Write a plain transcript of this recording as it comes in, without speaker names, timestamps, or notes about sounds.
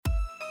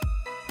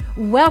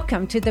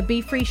Welcome to the Be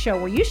Free Show,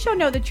 where you shall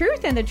know the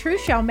truth and the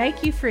truth shall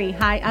make you free.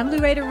 Hi, I'm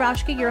Loretta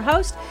Rauschke, your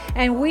host,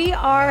 and we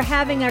are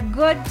having a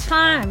good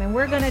time, and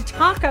we're going to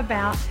talk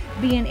about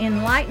being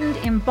enlightened,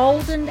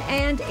 emboldened,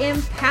 and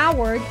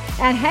empowered.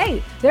 And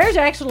hey, there's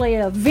actually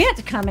an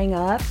event coming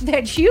up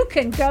that you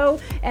can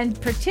go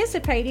and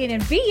participate in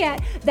and be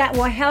at that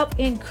will help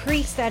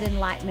increase that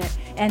enlightenment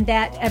and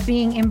that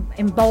being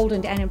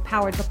emboldened and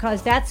empowered,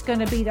 because that's going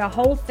to be the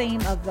whole theme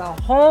of the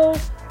whole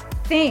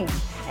thing.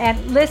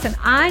 And listen,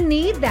 I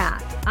need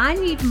that. I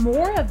need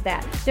more of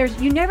that.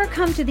 You never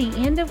come to the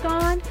end of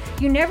God.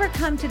 You never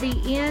come to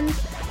the end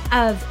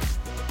of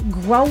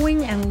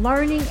growing and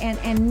learning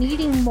and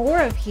needing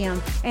more of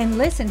Him. And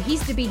listen,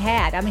 He's to be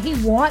had. I mean,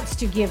 He wants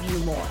to give you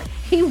more.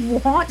 He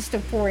wants to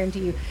pour into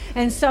you.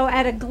 And so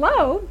at a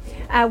Glow,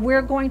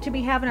 we're going to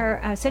be having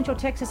our Central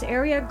Texas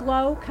area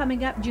Glow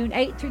coming up June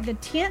 8th through the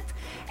 10th.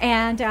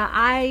 And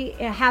I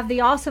have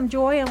the awesome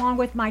joy, along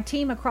with my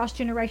team, Across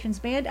Generations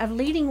Band, of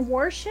leading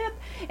worship.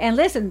 And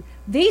listen,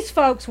 these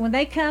folks, when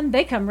they come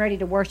ready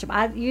to worship.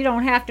 You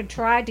don't have to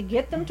try to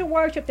get them to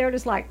worship. They're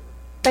just like,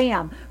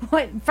 bam,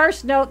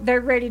 first note, they're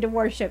ready to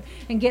worship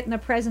and get in the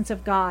presence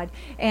of God.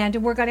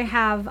 And we're going to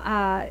have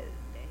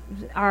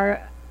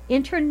our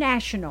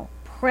international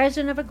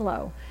president of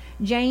Aglow,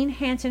 Jane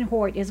Hanson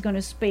Hoyt, is going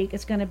to speak.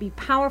 It's going to be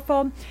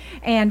powerful.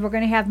 And we're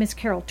going to have Miss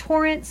Carol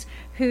Torrance,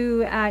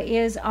 who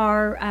is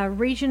our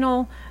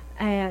regional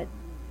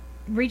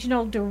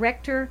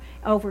director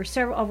over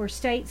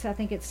states. I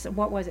think it's,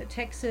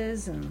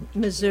 Texas and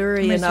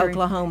Missouri and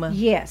Oklahoma.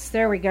 Yes,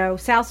 there we go.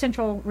 South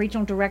Central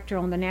Regional Director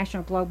on the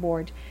National Glow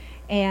Board.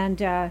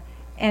 And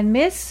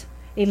Miss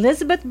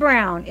Elizabeth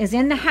Brown is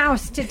in the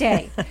house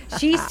today.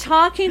 She's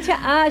talking to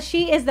us.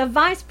 She is the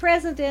Vice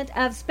President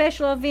of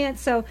Special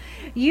Events. So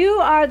you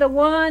are the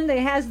one that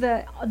has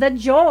the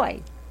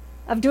joy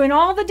of doing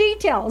all the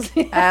details.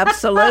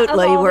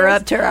 Absolutely. We're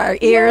up to our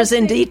ears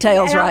in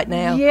details right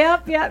now.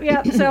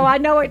 Yep. So I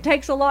know it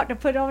takes a lot to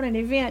put on an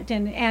event,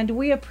 and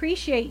we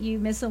appreciate you,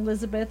 Miss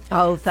Elizabeth.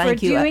 Oh,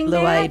 thank you,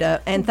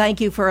 Lueda. And thank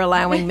you for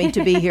allowing me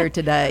to be here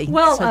today.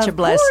 Well, such a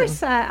blessing. Of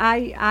course,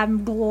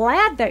 I'm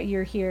glad that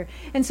you're here.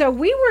 And so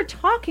we were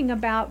talking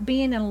about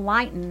being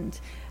enlightened,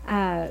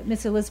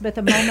 Miss Elizabeth,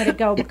 a moment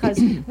ago,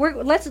 because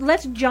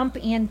let's jump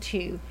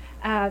into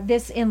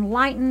this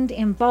enlightened,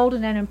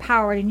 emboldened, and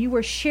empowered. And you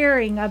were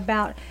sharing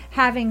about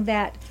having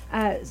that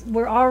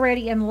we're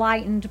already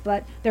enlightened,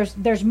 but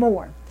there's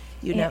more.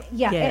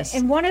 Yes.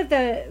 And one of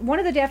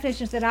the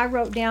definitions that I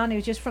wrote down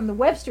is just from the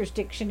Webster's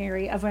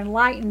Dictionary of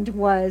enlightened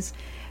was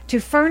to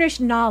furnish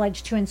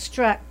knowledge, to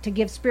instruct, to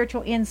give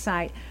spiritual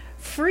insight,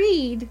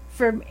 freed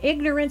from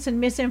ignorance and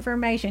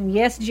misinformation.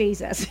 Yes,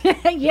 Jesus.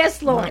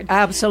 Yes, Lord.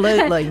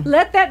 Absolutely.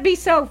 Let that be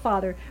so,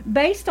 Father,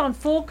 based on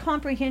full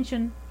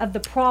comprehension of the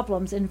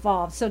problems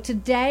involved. So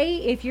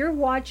today, if you're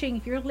watching,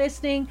 if you're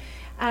listening,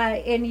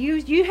 and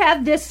you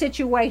have this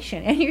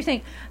situation, and you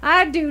think,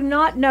 I do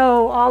not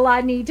know all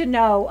I need to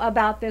know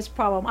about this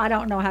problem. I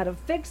don't know how to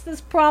fix this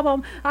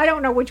problem. I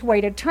don't know which way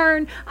to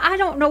turn. I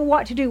don't know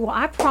what to do. Well,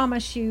 I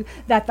promise you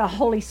that the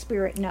Holy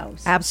Spirit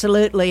knows.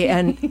 Absolutely.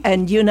 And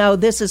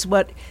this is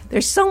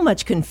there's so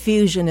much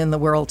confusion in the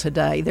world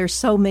today. There's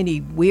so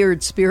many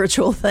weird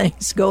spiritual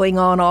things going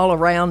on all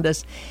around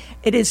us.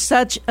 It is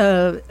such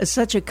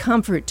a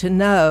comfort to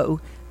know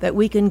that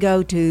we can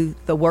go to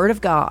the Word of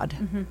God,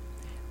 mm-hmm.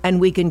 and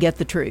we can get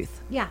the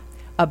truth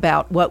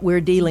about what we're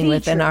dealing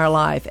with in our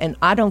life. And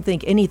I don't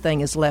think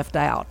anything is left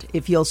out.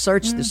 If you'll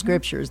search mm-hmm. the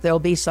Scriptures, there'll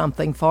be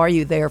something for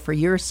you there for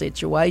your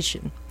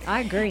situation. I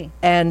agree.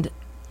 And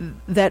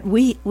that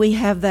we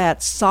have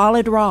that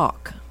solid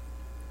rock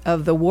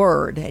of the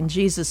Word, and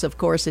Jesus, of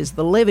course, is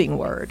the living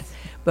Word,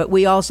 but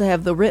we also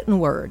have the written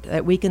Word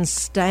that we can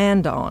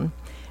stand on.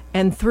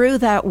 And through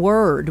that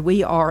Word,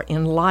 we are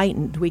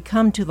enlightened. We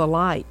come to the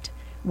light.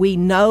 We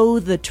know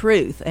the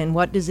truth. And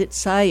what does it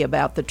say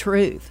about the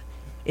truth?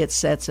 It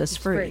sets us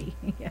free.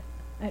 Yeah,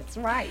 that's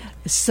right.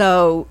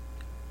 So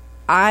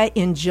I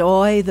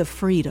enjoy the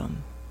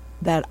freedom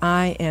that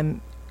I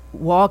am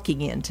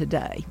walking in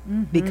today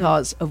mm-hmm.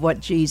 because of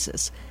what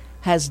Jesus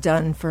has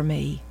done for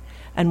me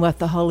and what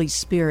the Holy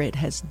Spirit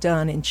has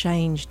done and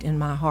changed in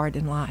my heart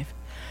and life.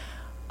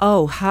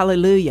 Oh,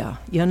 hallelujah.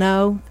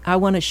 I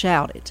want to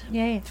shout it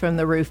from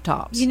the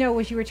rooftops.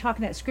 As you were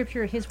talking that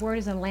Scripture, His Word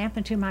is a lamp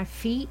unto my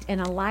feet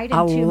and a light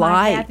unto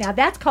my path. Now,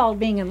 that's called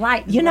being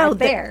enlightened right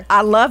there.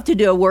 I love to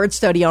do a word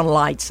study on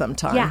light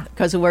sometime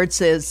because the Word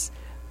says,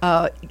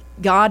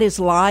 God is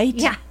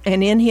light,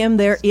 and in Him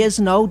there is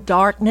no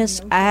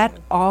darkness at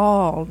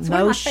all,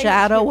 no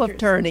shadow of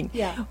turning.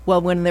 Yeah.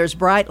 Well, when there's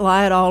bright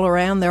light all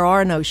around, there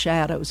are no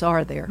shadows,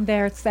 are there?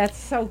 That's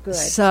so good.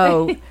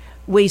 So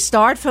we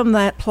start from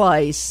that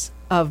place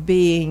of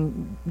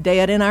being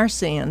dead in our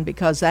sin,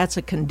 because that's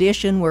a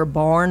condition we're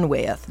born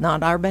with,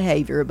 not our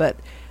behavior, but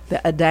the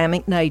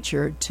Adamic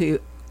nature, to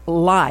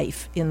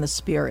life in the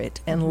Spirit,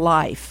 and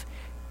life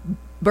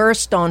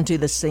burst onto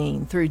the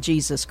scene through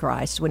Jesus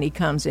Christ when He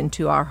comes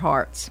into our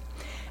hearts.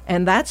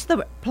 And that's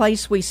the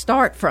place we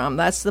start from.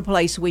 That's the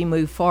place we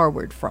move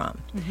forward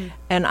from. Mm-hmm.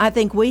 And I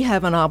think we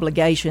have an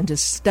obligation to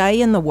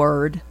stay in the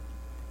Word,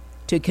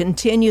 to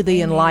continue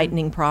the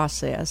enlightening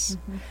process,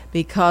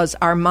 because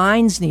our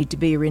minds need to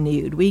be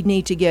renewed. We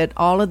need to get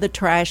all of the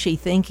trashy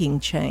thinking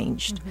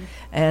changed.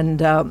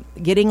 And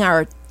getting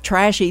our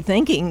trashy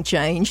thinking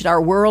changed,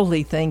 our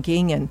worldly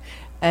thinking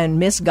and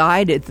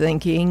misguided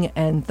thinking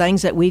and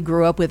things that we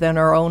grew up with in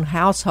our own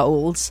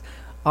households,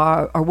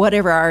 or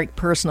whatever our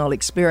personal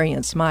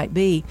experience might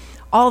be,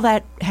 all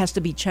that has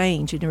to be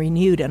changed and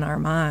renewed in our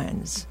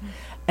minds.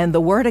 And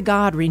the Word of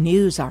God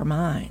renews our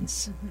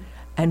minds.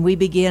 And we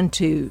begin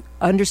to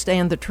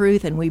understand the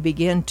truth, and we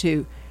begin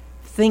to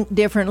think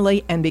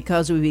differently. And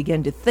because we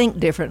begin to think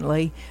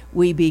differently,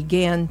 we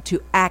begin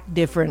to act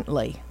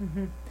differently.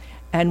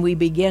 And we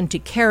begin to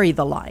carry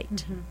the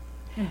light.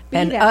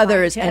 And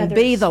others, and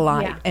be the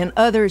light. Yeah. And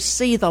others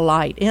see the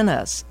light in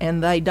us,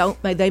 and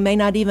they may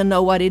not even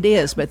know what it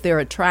is, but they're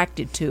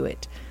attracted to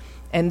it.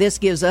 And this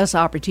gives us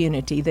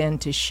opportunity then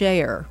to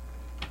share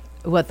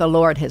what the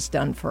Lord has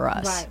done for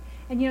us. Right.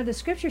 And the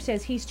Scripture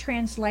says He's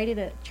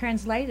translated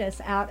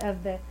us out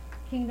of the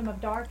kingdom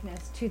of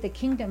darkness to the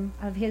kingdom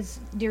of His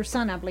dear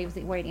Son, I believe is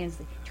the way it ends.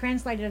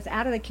 Translated us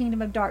out of the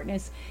kingdom of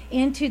darkness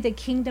into the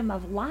kingdom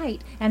of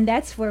light, and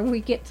that's where we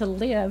get to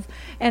live,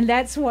 and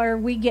that's where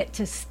we get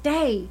to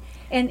stay.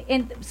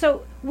 And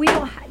so we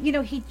don't,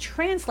 He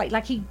translates,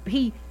 like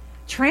He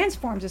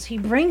transforms us. He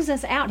brings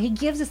us out. He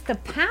gives us the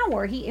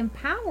power. He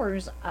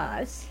empowers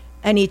us,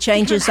 and He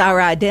changes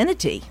our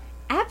identity.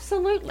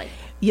 Absolutely.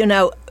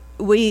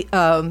 We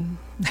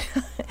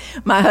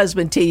my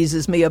husband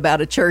teases me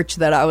about a church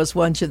that I was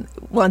once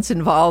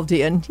involved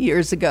in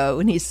years ago,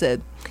 and he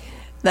said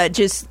that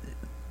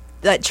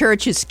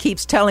church just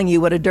keeps telling you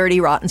what a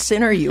dirty, rotten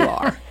sinner you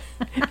are.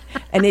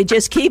 And it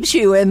just keeps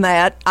you in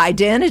that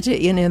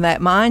identity and in that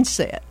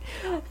mindset.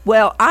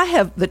 Well,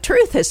 the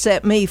truth has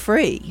set me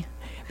free,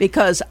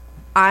 because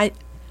I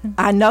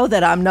know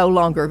that I'm no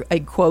longer a,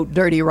 quote,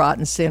 dirty,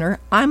 rotten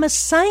sinner. I'm a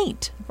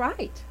saint.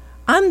 Right.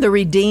 I'm the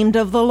redeemed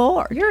of the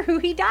Lord. You're who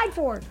He died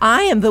for.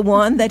 I am the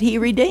one that He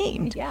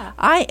redeemed. Yeah.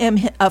 I am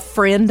a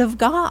friend of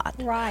God.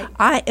 Right.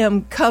 I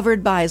am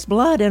covered by His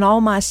blood, and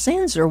all my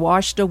sins are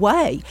washed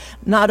away.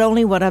 Not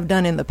only what I've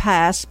done in the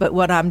past, but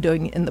what I'm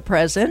doing in the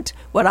present,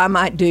 what I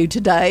might do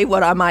today,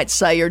 what I might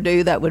say or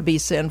do that would be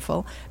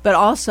sinful, but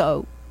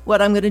also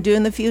what I'm going to do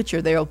in the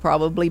future. There will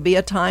probably be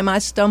a time I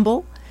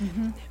stumble.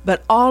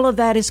 But all of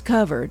that is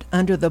covered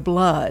under the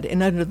blood,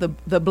 and under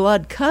the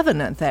blood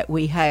covenant that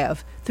we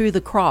have through the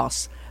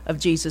cross of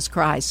Jesus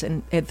Christ,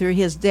 and through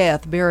His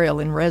death, burial,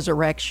 and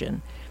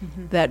resurrection,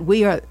 that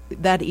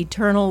that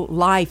eternal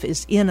life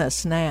is in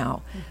us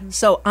now.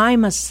 So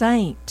I'm a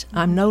saint.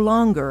 I'm no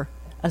longer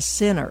a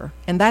sinner,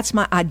 and that's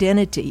my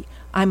identity.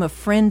 I'm a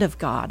friend of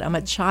God. I'm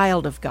a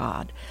child of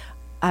God.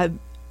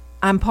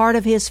 I'm part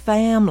of His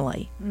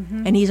family,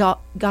 and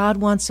God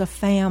wants a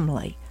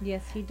family.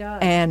 Yes, He does.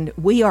 And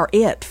we are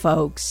it,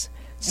 folks.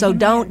 So Amen.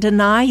 Don't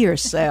deny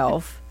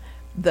yourself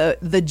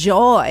the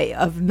joy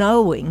of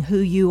knowing who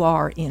you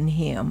are in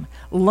Him.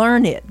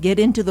 Learn it. Get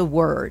into the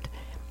Word,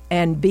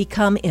 and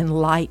become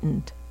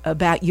enlightened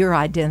about your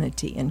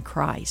identity in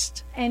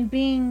Christ. And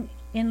being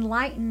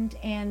enlightened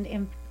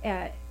and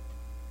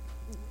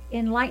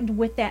enlightened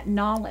with that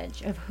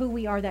knowledge of who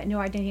we are, that new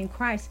identity in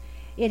Christ,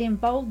 it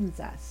emboldens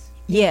us.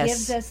 Yes. It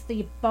gives us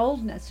the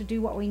boldness to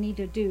do what we need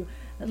to do.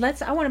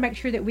 I want to make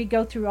sure that we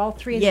go through all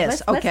three of them.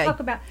 Yes, Let's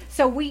talk about,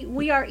 so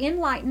we are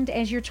enlightened,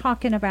 as you're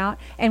talking about,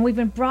 and we've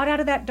been brought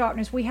out of that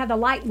darkness. We have the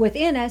light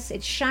within us.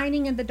 It's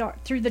shining in the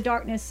dark, through the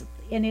darkness,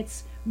 and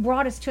it's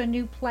brought us to a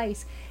new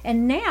place.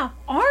 And now,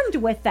 armed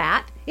with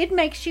that, it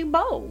makes you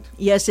bold.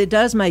 Yes, it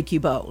does make you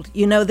bold.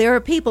 There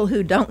are people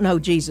who don't know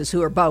Jesus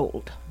who are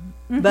bold.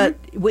 But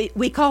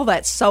we call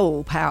that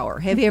soul power.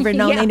 Have you ever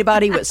known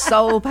anybody with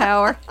soul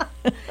power?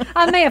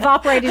 I may have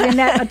operated in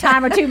that a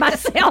time or two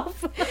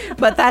myself.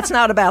 But that's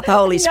not about the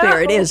Holy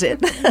Spirit, is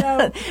it?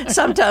 No.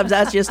 Sometimes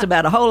that's just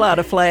about a whole lot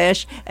of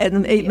flesh,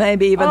 and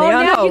maybe even the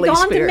unholy now you've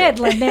gone Spirit. To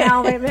meddling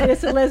now,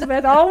 Miss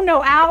Elizabeth. Oh,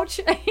 no,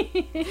 ouch.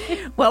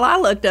 Well, I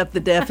looked up the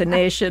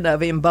definition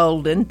of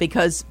emboldened,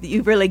 because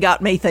you've really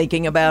got me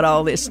thinking about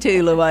all this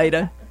too,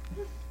 Louetta.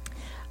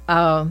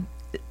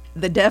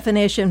 The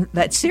definition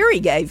that Siri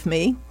gave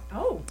me,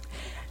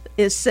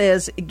 it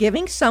says,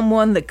 giving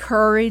someone the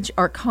courage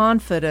or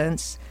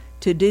confidence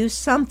to do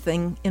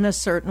something in a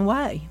certain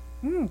way.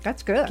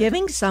 That's good.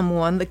 Giving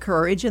someone the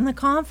courage and the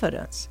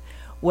confidence.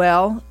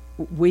 Well,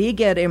 we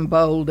get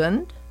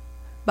emboldened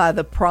by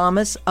the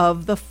promise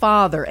of the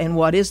Father. And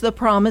what is the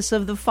promise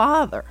of the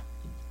Father?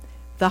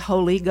 The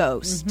Holy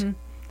Ghost,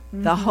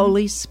 the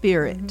Holy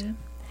Spirit.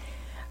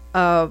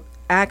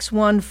 Acts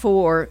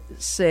 1:4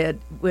 said,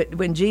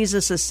 when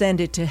Jesus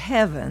ascended to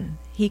heaven,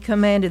 He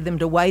commanded them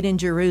to wait in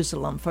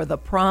Jerusalem for the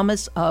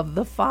promise of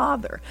the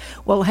Father.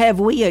 Well, have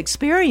we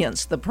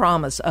experienced the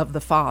promise of the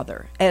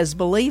Father as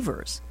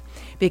believers?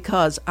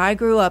 Because I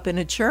grew up in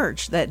a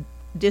church that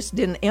just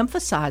didn't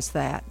emphasize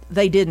that.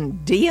 They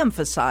didn't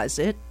de-emphasize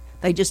it,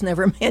 They just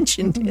never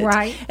mentioned it.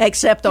 Right.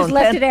 Except just on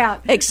left it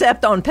out.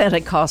 Except on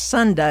Pentecost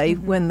Sunday,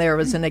 when there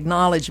was an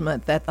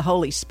acknowledgement that the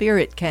Holy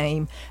Spirit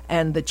came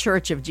and the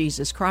Church of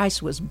Jesus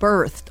Christ was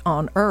birthed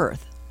on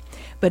earth.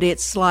 But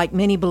it's like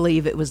many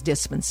believe it was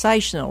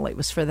dispensational. It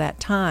was for that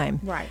time.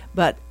 Right.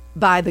 But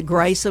by the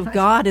grace of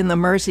God and the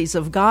mercies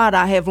of God,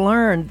 I have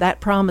learned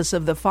that promise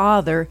of the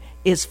Father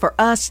is for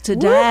us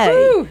today.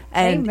 Woo-hoo!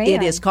 And Amen.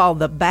 it is called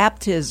the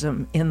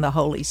baptism in the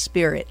Holy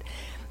Spirit.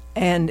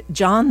 And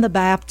John the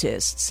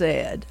Baptist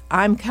said,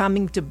 I'm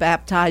coming to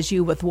baptize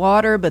you with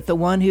water, but the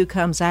one who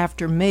comes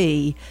after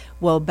me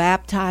will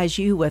baptize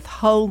you with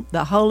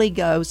the Holy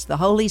Ghost, the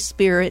Holy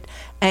Spirit,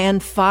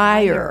 and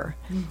fire.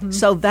 Mm-hmm.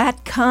 So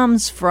that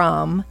comes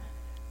from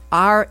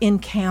our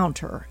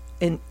encounter,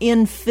 an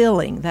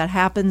infilling that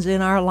happens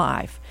in our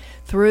life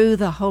through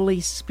the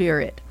Holy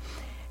Spirit.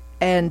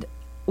 And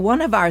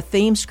one of our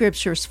theme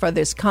scriptures for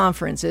this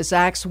conference is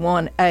Acts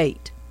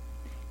 1:8.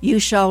 You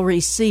shall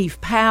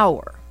receive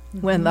power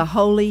when the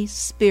Holy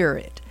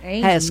Spirit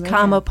has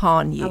come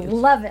upon you. I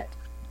love it.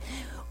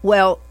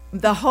 Well,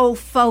 the whole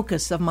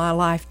focus of my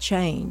life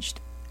changed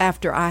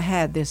after I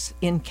had this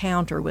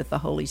encounter with the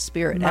Holy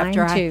Spirit. Mine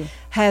after too.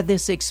 I had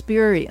this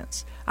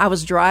experience. I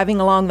was driving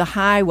along the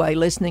highway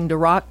listening to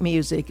rock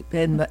music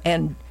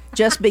and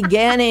just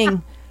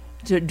beginning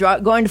to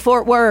going to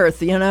Fort Worth,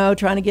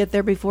 trying to get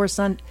there before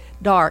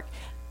dark.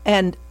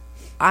 And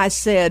I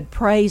said,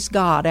 praise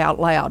God out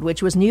loud,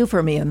 which was new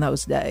for me in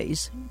those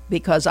days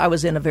because I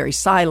was in a very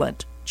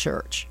silent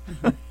church.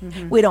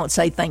 Mm-hmm. We don't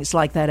say things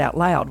like that out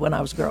loud when I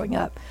was growing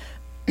up.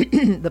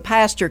 The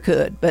pastor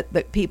could, but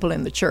the people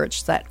in the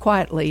church sat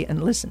quietly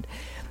and listened.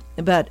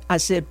 But I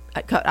said,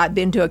 I'd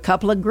been to a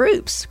couple of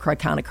groups,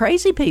 kind of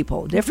crazy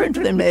people, different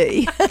than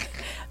me.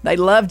 They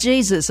loved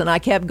Jesus, and I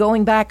kept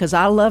going back because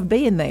I loved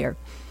being there.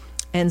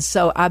 And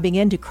so I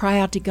began to cry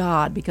out to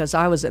God because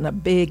I was in a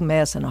big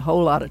mess and a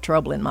whole lot of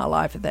trouble in my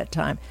life at that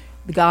time.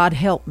 God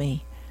help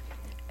me.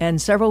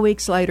 And several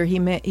weeks later,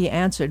 he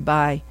answered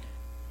by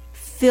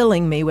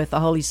filling me with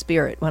the Holy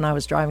Spirit when I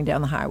was driving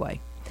down the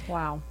highway.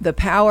 Wow. The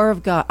power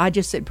of God. I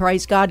just said,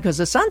 praise God, because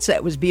the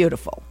sunset was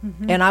beautiful.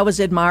 Mm-hmm. And I was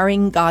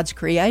admiring God's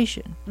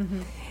creation.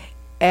 Mm-hmm.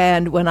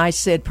 And when I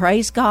said,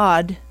 praise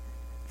God,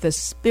 the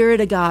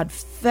Spirit of God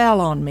fell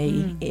on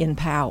me in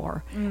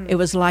power. It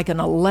was like an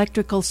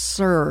electrical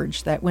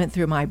surge that went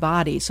through my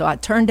body. So I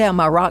turned down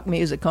my rock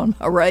music on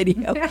my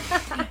radio,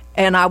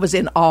 and I was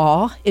in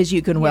awe, as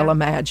you can well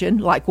imagine,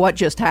 like what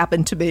just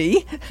happened to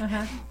me.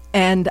 Uh-huh.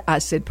 And I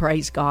said,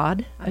 praise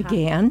God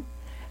again.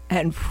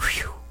 And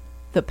whew,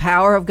 the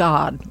power of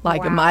God,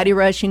 like a mighty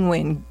rushing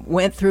wind,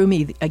 went through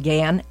me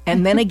again,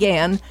 and then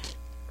again,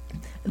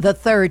 the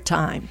third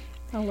time.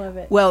 I love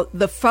it. Well,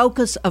 the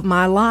focus of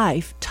my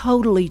life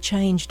totally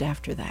changed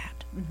after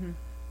that. Mm-hmm.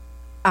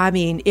 I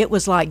mean, it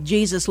was like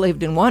Jesus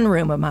lived in one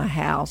room of my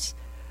house,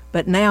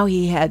 but now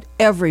he had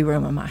every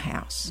room of my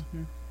house.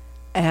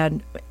 Mm-hmm.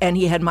 And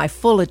he had my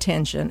full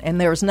attention, and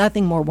there was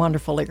nothing more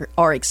wonderful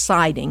or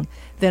exciting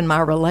than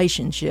my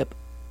relationship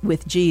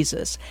with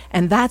Jesus.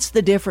 And that's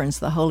the difference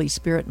the Holy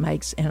Spirit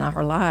makes in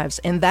our lives.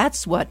 And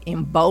that's what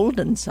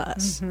emboldens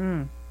us.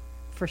 Mm-hmm.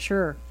 For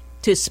sure.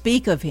 To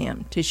speak of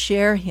him, to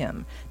share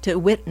him, to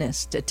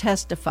witness, to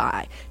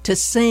testify, to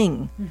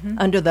sing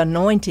under the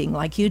anointing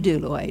like you do,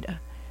 Louada.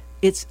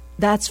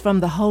 That's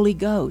from the Holy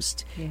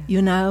Ghost.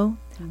 Yeah.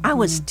 I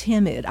was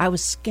timid. I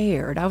was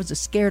scared. I was a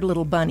scared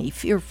little bunny,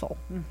 fearful.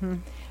 Mm-hmm.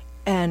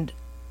 And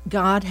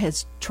God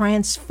has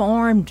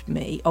transformed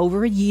me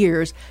over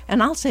years,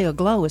 and I'll say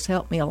Aglow has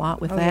helped me a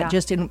lot with that,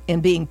 just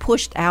in being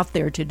pushed out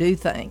there to do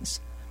things,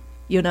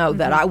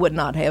 that I would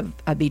not have,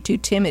 I'd be too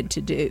timid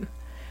to do.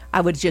 I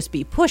would just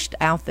be pushed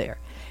out there.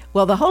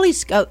 Well, the Holy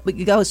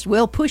Ghost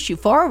will push you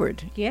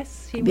forward.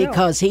 Yes, he will.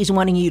 Because he's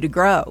wanting you to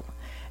grow,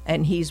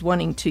 and he's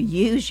wanting to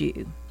use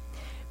you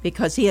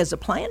because he has a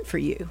plan for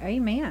you.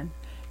 Amen.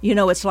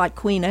 It's like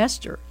Queen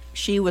Esther.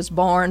 She was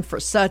born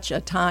for such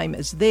a time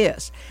as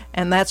this,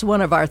 and that's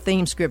one of our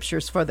theme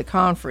scriptures for the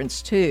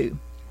conference, too.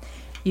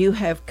 You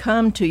have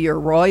come to your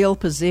royal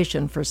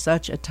position for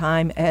such a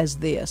time as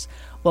this.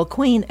 Well,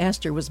 Queen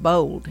Esther was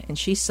bold, and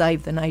she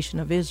saved the nation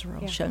of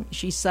Israel. Yeah.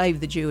 She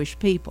saved the Jewish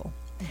people.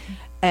 Mm-hmm.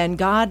 And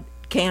God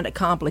can't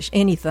accomplish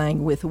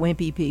anything with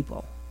wimpy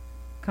people.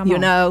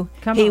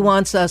 He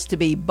wants us to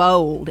be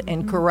bold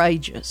and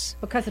courageous.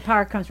 Because the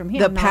power comes from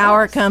him. The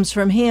power comes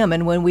from him,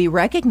 and when we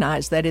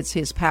recognize that it's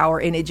his power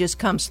and it just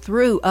comes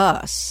through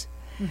us,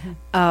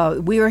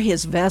 we're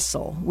his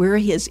vessel, we're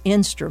his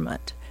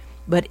instrument.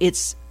 But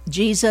it's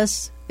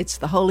Jesus, it's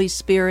the Holy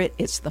Spirit,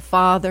 it's the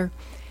Father,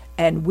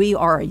 and we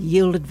are a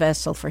yielded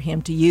vessel for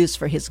him to use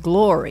for his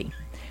glory.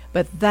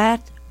 But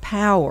that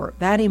power,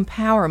 that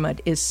empowerment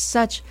is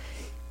such,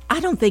 I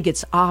don't think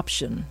it's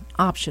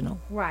optional.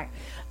 Right.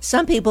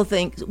 Some people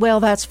think, well,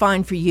 that's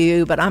fine for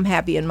you, but I'm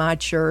happy in my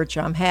church.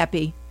 I'm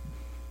happy.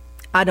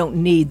 I don't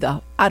need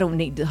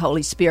the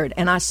Holy Spirit,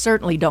 and I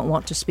certainly don't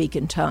want to speak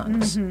in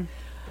tongues. Mm-hmm.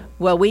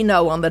 Well, we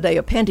know on the day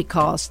of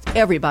Pentecost,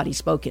 everybody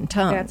spoke in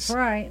tongues. That's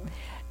right.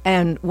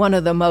 And one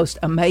of the most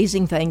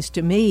amazing things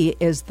to me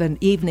is the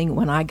evening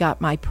when I got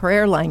my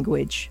prayer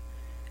language,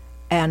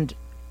 and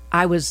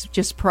I was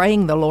just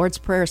praying the Lord's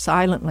Prayer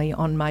silently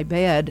on my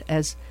bed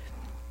as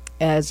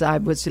I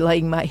was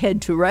laying my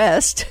head to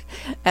rest,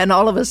 and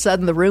all of a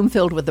sudden the room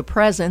filled with the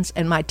presence,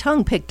 and my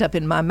tongue picked up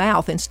in my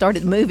mouth and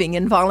started moving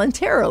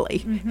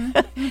involuntarily.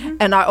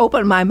 And I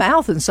opened my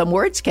mouth and some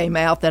words came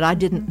out that I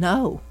didn't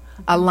know,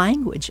 a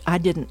language I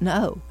didn't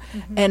know.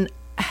 And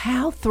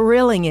how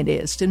thrilling it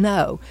is to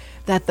know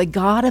that the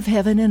God of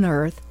heaven and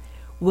earth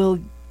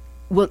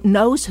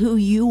knows who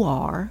you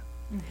are,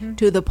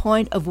 to the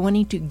point of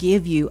wanting to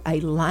give you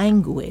a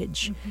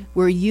language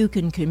where you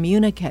can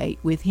communicate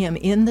with Him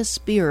in the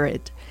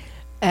Spirit,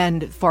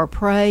 and for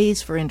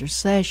praise, for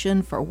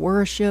intercession, for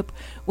worship.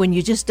 When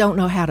you just don't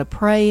know how to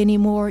pray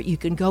anymore, you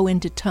can go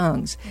into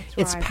tongues.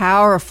 It's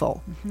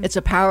powerful. It's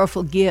a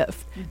powerful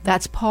gift.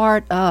 That's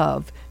part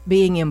of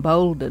being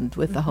emboldened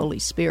with the Holy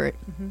Spirit.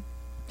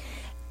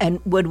 And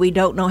when we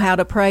don't know how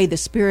to pray, the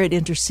Spirit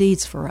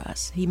intercedes for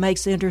us. He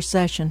makes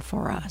intercession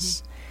for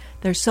us.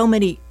 There's so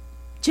many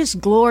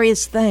just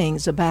glorious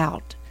things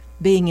about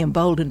being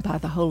emboldened by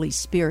the Holy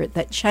Spirit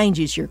that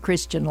changes your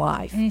Christian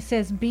life. And he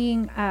says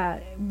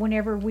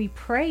whenever we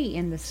pray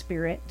in the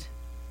Spirit,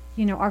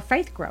 our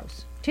faith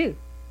grows too.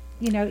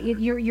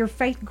 Your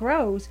faith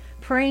grows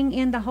praying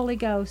in the Holy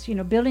Ghost,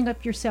 building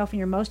up yourself in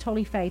your most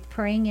holy faith,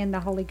 praying in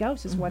the Holy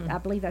Ghost is what I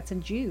believe that's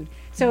in Jude.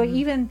 So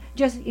even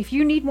just if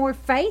you need more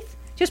faith,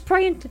 just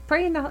pray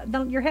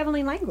in your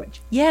heavenly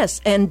language. Yes,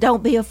 and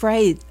don't be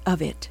afraid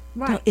of it.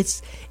 Right.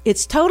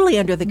 It's totally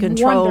under the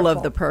control Wonderful.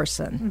 of the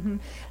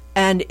person.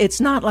 And it's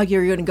not like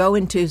you're going to go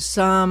into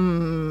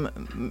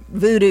some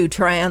voodoo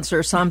trance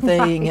or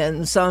something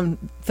and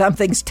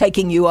something's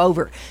taking you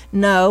over.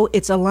 No,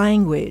 it's a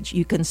language.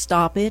 You can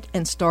stop it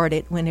and start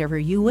it whenever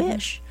you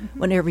wish,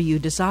 whenever you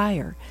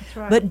desire. That's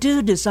right. But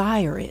do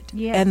desire it.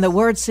 Yes. And the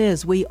Word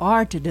says we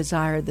are to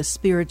desire the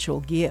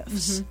spiritual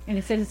gifts. And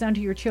it says it's unto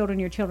your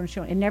children's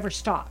children. It never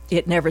stops.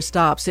 It never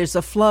stops. There's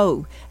a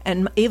flow.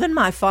 And even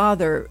my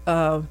father,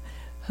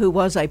 who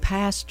was a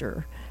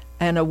pastor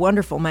and a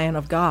wonderful man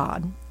of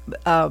God,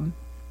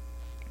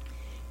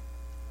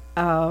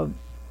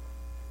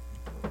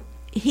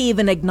 he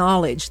even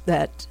acknowledged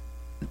that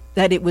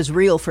it was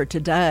real for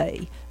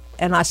today.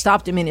 And I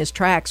stopped him in his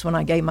tracks when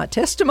I gave my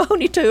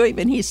testimony to him,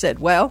 and he said,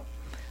 well,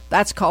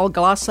 that's called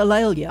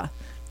glossolalia.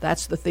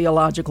 That's the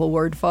theological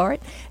word for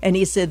it. And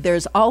he said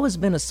there's always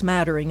been a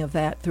smattering of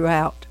that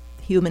throughout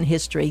human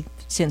history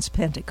since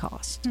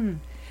Pentecost.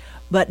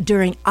 But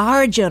during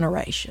our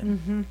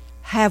generation,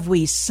 have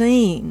we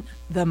seen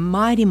the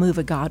mighty move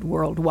of God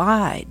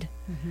worldwide,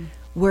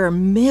 where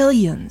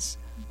millions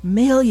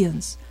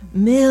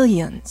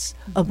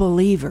of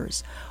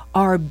believers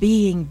are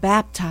being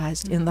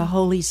baptized in the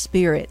Holy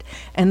Spirit,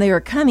 and they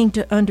are coming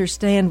to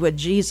understand what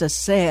Jesus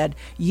said,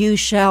 you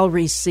shall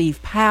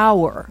receive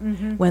power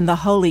when the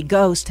Holy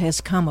Ghost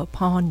has come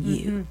upon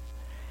you.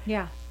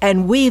 Yeah.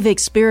 And we've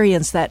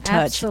experienced that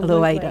touch,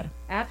 Lueda.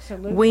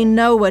 Absolutely. We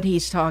know what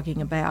he's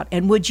talking about.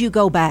 And would you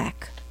go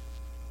back?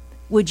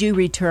 Would you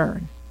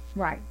return?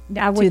 Right.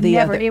 I would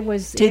never.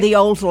 The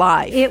old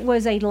life. It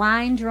was a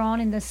line drawn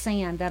in the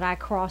sand that I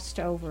crossed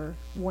over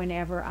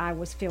whenever I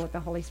was filled with the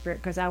Holy Spirit,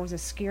 because I was a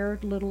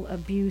scared little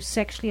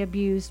sexually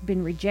abused,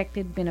 been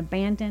rejected, been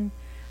abandoned.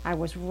 I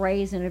was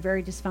raised in a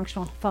very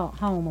dysfunctional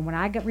home. And when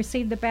I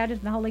received the baptism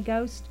of the Holy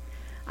Ghost,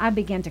 I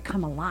began to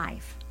come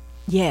alive.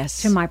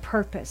 Yes. To my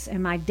purpose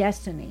and my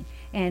destiny.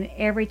 And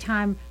every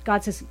time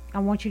God says, I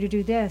want you to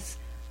do this,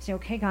 I say,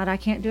 okay, God, I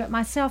can't do it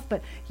myself,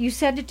 but you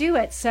said to do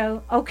it,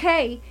 so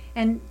okay.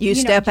 And you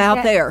step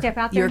out there.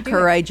 You're and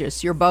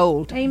courageous. You're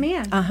bold.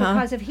 Amen.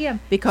 Because of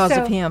Him. Because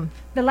of Him.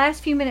 The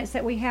last few minutes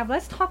that we have,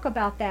 let's talk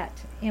about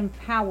that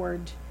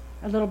empowered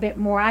a little bit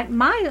more.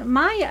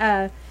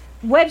 My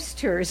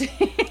Webster's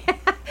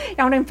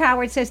on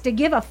empowered says to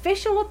give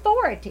official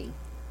authority.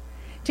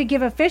 To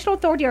give official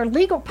authority or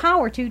legal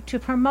power to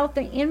promote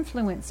the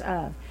influence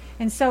of.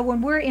 And so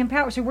when we're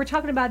empowered, so we're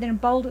talking about that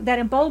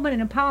emboldenment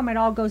and empowerment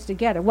all goes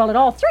together. Well, it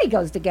all three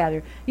goes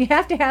together. You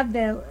have to have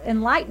the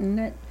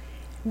enlightenment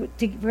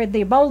for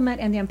the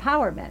emboldenment and the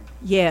empowerment.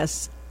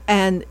 Yes,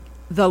 and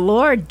the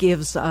Lord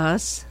gives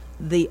us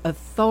the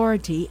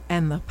authority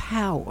and the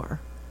power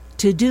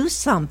to do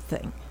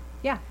something.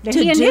 Yeah, to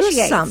do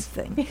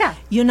something. Yeah,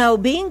 you know,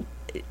 being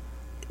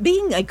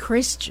a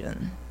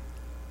Christian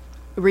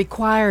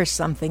requires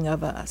something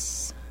of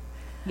us.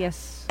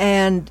 Yes.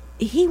 And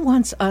He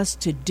wants us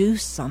to do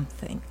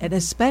something, and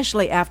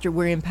especially after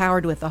we're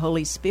empowered with the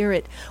Holy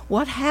Spirit.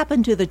 What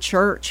happened to the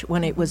church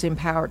when it was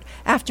empowered?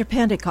 After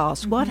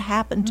Pentecost, what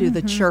happened to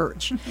the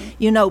church?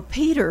 You know,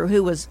 Peter,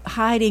 who was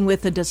hiding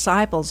with the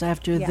disciples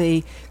after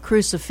the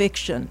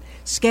crucifixion,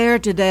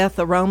 scared to death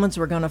the Romans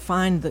were going to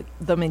find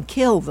them and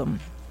kill them.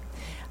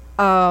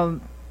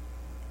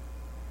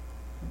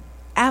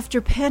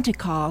 After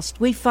Pentecost,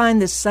 we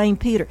find this same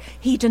Peter.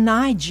 He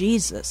denied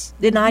Jesus,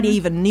 denied he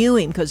even knew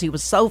him because he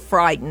was so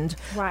frightened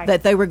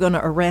that they were going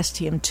to arrest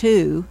him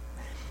too.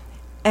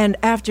 And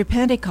after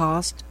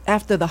Pentecost,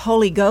 after the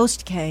Holy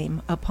Ghost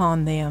came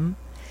upon them,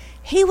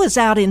 he was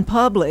out in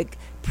public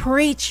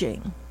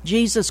preaching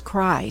Jesus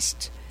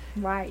Christ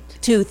Right.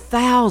 to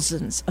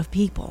thousands of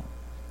people.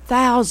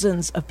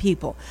 Thousands of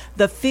people.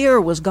 The fear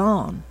was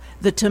gone.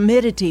 The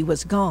timidity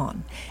was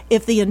gone.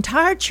 If the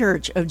entire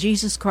church of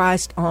Jesus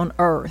Christ on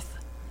earth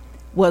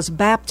was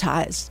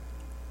baptized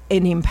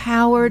and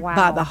empowered Wow.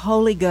 by the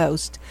Holy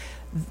Ghost,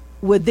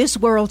 would this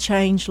world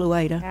change,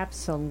 Lueda?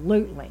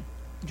 Absolutely.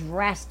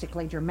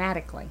 Drastically,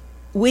 dramatically.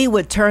 We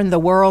would turn the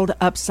world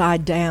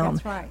upside down.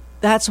 That's right.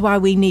 That's why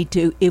we need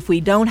to, if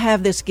we don't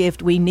have this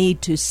gift, we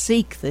need to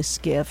seek this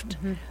gift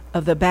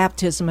of the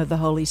baptism of the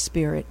Holy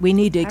Spirit. We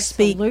need to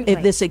speak Absolutely.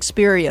 this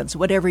experience,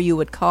 whatever you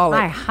would call it.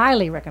 I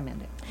highly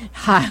recommend it.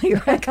 Highly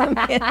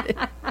recommend it.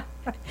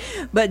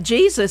 But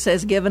Jesus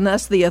has given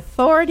us the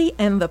authority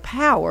and the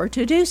power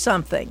to do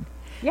something.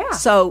 Yeah.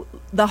 So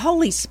the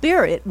Holy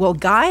Spirit will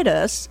guide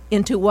us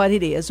into what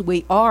it is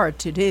we are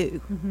to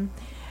do.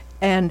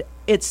 And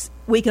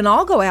we can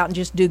all go out and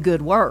just do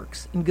good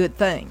works and good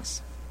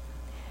things.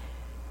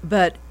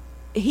 But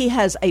he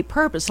has a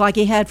purpose, like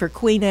he had for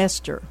Queen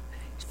Esther,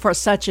 for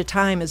such a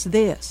time as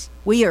this.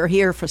 We are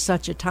here for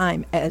such a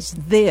time as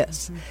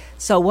this.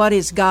 So what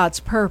is God's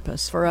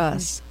purpose for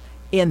us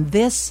in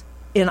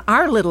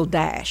our little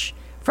dash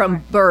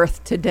from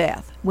birth to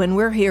death, when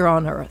we're here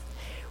on earth?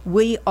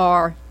 We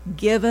are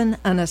given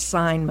an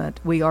assignment.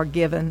 We are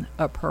given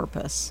a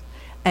purpose.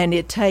 And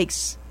it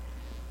takes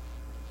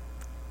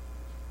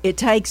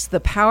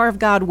the power of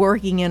God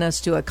working in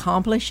us to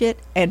accomplish it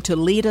and to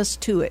lead us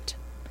to it.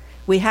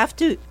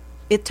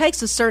 It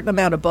takes a certain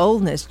amount of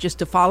boldness just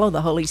to follow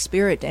the Holy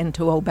Spirit and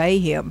to obey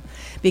him,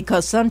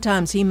 because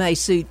sometimes he may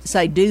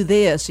say, do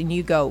this, and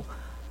you go,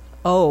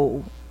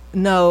 oh,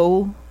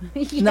 no,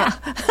 no.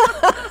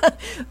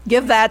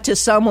 Give that to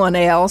someone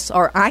else,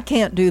 or I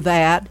can't do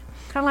that.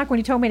 Kind of like when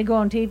you told me to go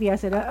on TV, I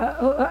said,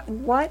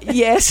 what?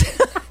 Yes.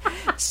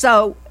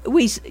 So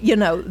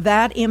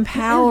that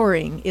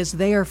empowering is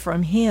there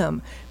from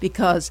him,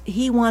 because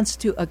he wants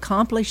to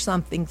accomplish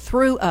something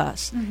through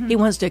us. He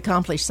wants to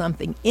accomplish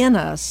something in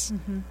us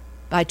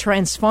by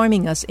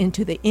transforming us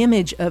into the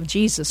image of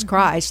Jesus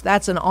Christ.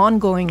 That's an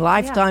ongoing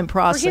lifetime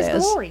process. For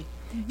his glory.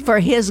 For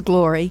his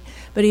glory.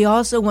 But he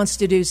also wants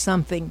to do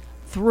something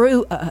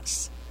through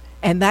us,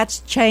 and that's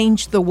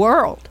change the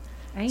world.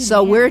 Amen.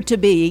 So we're to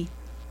be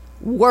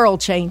world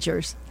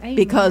changers. Amen.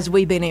 Because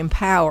we've been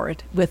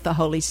empowered with the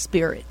Holy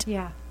Spirit.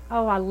 Yeah.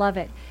 Oh, I love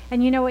it.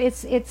 And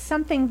it's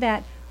something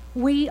that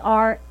we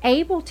are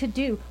able to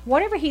do.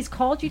 Whatever he's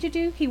called you to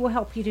do, he will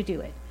help you to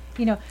do it.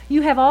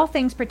 You have all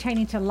things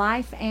pertaining to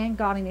life and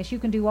godliness. You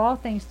can do all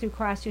things through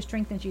Christ who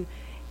strengthens you.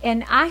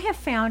 And I have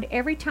found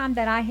every time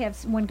that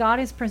when God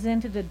has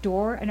presented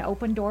an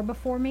open door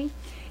before me,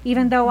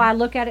 even though I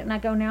look at it and I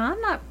go, now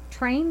I'm not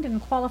trained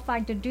and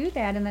qualified to do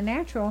that in the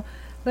natural,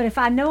 but if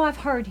I know I've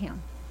heard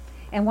him,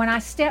 and when I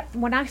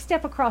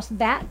step across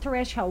that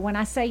threshold, when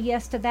I say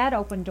yes to that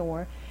open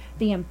door,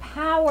 the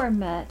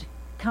empowerment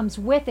comes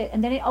with it,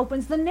 and then it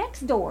opens the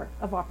next door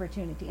of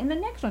opportunity, and the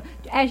next one.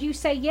 As you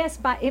say yes,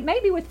 it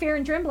may be with fear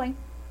and trembling.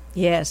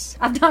 Yes.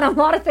 I've done a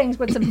lot of things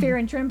with some fear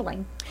and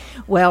trembling.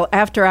 Well,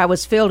 after I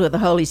was filled with the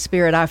Holy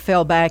Spirit, I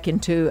fell back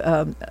into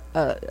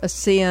a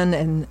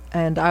sin,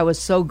 and I was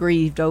so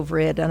grieved over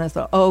it. And I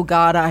thought, oh,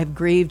 God, I have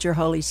grieved your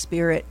Holy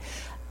Spirit.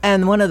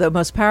 And one of the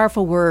most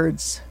powerful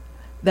words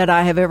that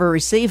I have ever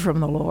received from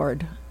the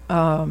Lord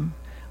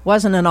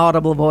wasn't an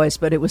audible voice,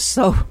 but it was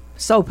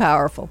so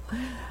powerful.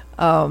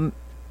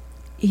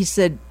 He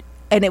said,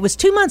 and it was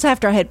 2 months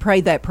after I had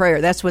prayed that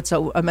prayer. That's what's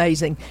so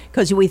amazing,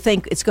 because we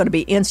think it's going to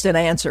be instant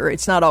answer.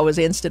 It's not always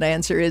instant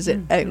answer, is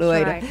it,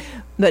 Lueda? Right.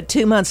 But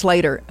 2 months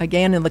later,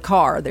 again in the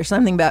car, there's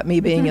something about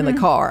me being in the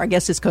car. I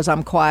guess it's because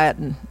I'm quiet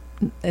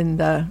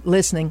and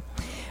listening.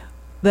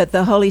 But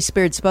the Holy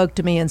Spirit spoke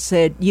to me and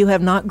said, you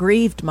have not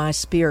grieved my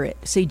spirit.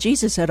 See,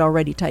 Jesus had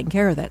already taken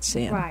care of that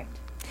sin. Right.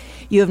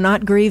 You have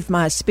not grieved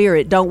my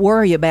spirit. Don't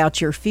worry about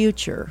your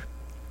future.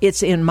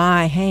 It's in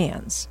my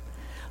hands.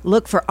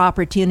 Look for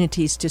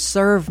opportunities to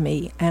serve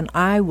me, and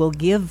I will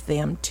give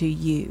them to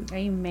you.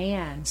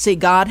 Amen. See,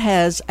 God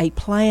has a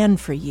plan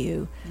for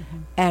you,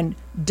 and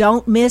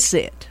don't miss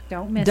it.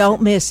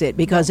 Don't miss it,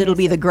 because it'll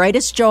be the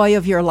greatest joy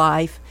of your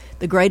life,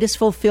 the greatest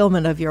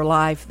fulfillment of your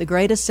life, the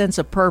greatest sense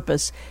of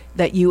purpose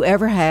that you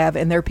ever have.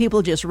 And there are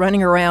people just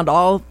running around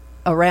all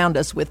around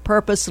us with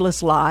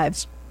purposeless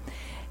lives,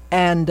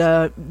 and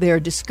they're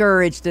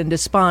discouraged and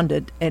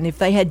despondent. And if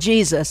they had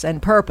Jesus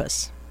and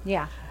purpose,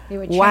 yeah, it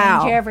would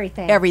change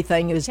everything.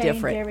 Everything is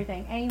different.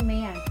 Everything.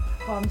 Amen.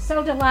 Well, I'm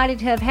so delighted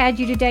to have had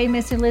you today,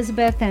 Miss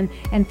Elizabeth, and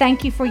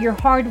thank you for your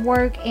hard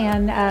work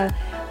and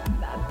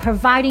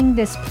providing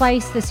this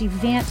place, this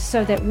event,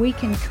 so that we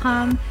can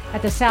come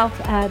at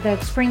the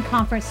Spring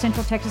Conference,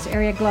 Central Texas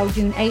Area Glow,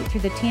 June 8th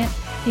through the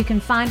 10th. You can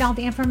find all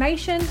the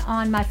information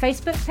on my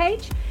Facebook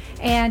page,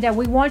 and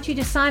we want you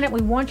to sign up.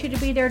 We want you to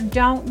be there.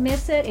 Don't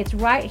miss it. It's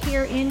right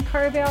here in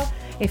Kerrville.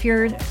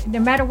 No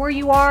matter where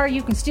you are,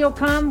 you can still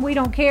come. We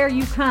don't care.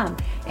 You come.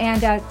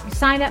 and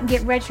sign up and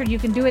get registered. You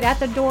can do it at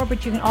the door,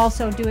 but you can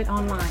also do it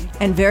online.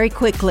 And very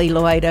quickly,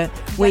 Loida,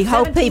 we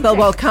hope 17 people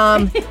will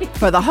seconds. come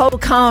for the whole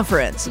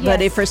conference. Yes.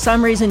 But if for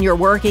some reason you're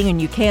working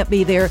and you can't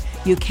be there,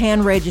 you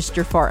can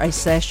register for a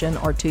session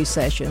or 2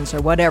 sessions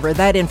or whatever.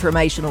 That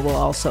information will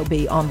also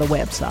be on the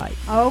website.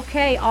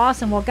 Okay,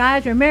 awesome. Well,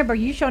 guys, remember,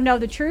 you shall know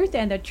the truth,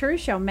 and the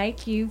truth shall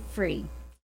make you free.